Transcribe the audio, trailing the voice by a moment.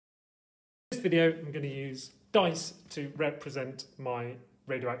video, I'm going to use dice to represent my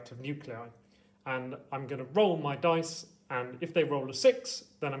radioactive nuclei. And I'm going to roll my dice, and if they roll a 6,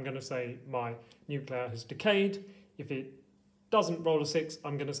 then I'm going to say my nucleus has decayed. If it doesn't roll a 6,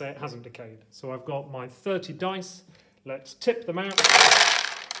 I'm going to say it hasn't decayed. So I've got my 30 dice. Let's tip them out.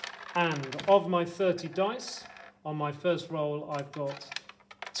 And of my 30 dice, on my first roll, I've got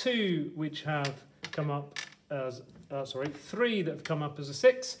 2 which have come up as, 3 that have come up as a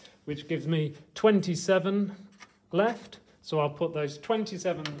 6, which gives me 27 left. So I'll put those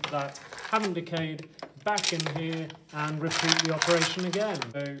 27 that haven't decayed back in here and repeat the operation again.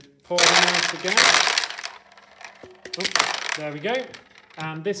 So pour them out again. Oh, there we go.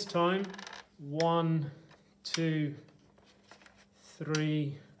 And this time, 1, 2,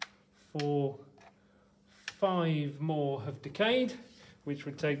 3, 4, 5 more have decayed, which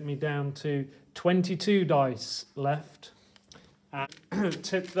would take me down to 22 dice left. And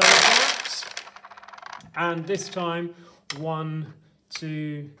tip those out. And this time, 1,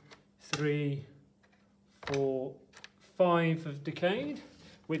 2, 3, 4, 5 have decayed,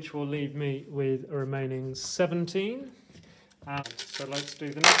 which will leave me with a remaining 17. So let's do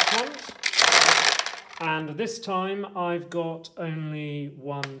the next one. And this time I've got only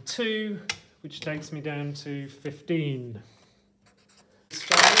 1, 2, which takes me down to 15. This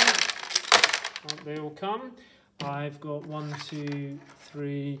time, they all come. I've got 1, 2,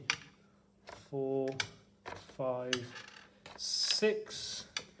 3, 4, 5, 6,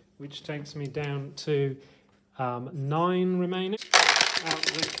 which takes me down to 9 remaining. Out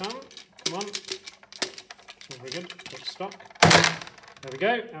they come. Come on. Very good. Got stuck. There we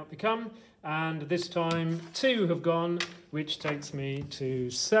go. Out they come. And this time 2 have gone, which takes me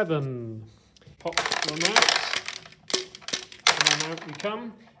to 7. Pop them out. And then out we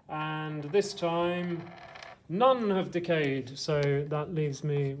come. And this time none have decayed, so that leaves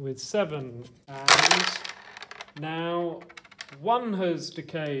me with 7. And now 1 has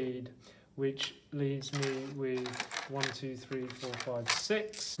decayed, which leaves me with 1, 2, 3, 4, 5,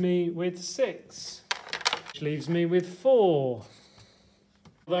 6. Me with 6, which leaves me with 4.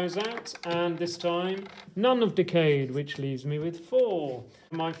 Those out, and this time none have decayed, which leaves me with 4.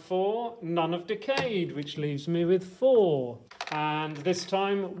 My 4, none have decayed, which leaves me with 4. And this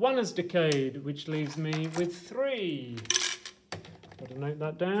time 1 has decayed, which leaves me with 3. Got to note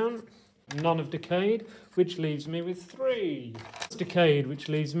that down. None have decayed, which leaves me with 3. It's decayed, which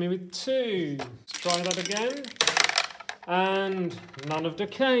leaves me with 2. Let's try that again. And none have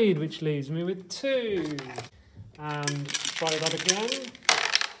decayed, which leaves me with 2. And try that again.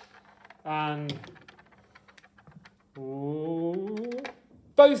 And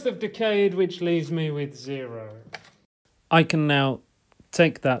both have decayed, which leaves me with 0. I can now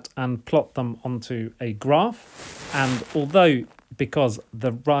take that and plot them onto a graph, and although because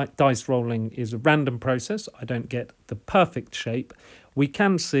the dice rolling is a random process, I don't get the perfect shape, we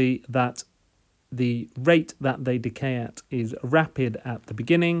can see that the rate that they decay at is rapid at the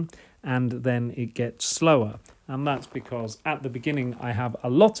beginning, and then it gets slower. And that's because at the beginning I have a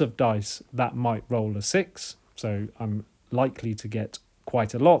lot of dice that might roll a 6, so I'm likely to get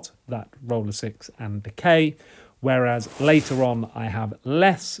quite a lot that roll a 6 and decay, whereas later on I have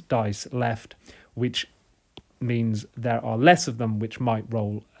less dice left, which means there are less of them which might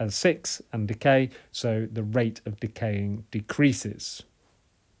roll a 6 and decay, so the rate of decaying decreases.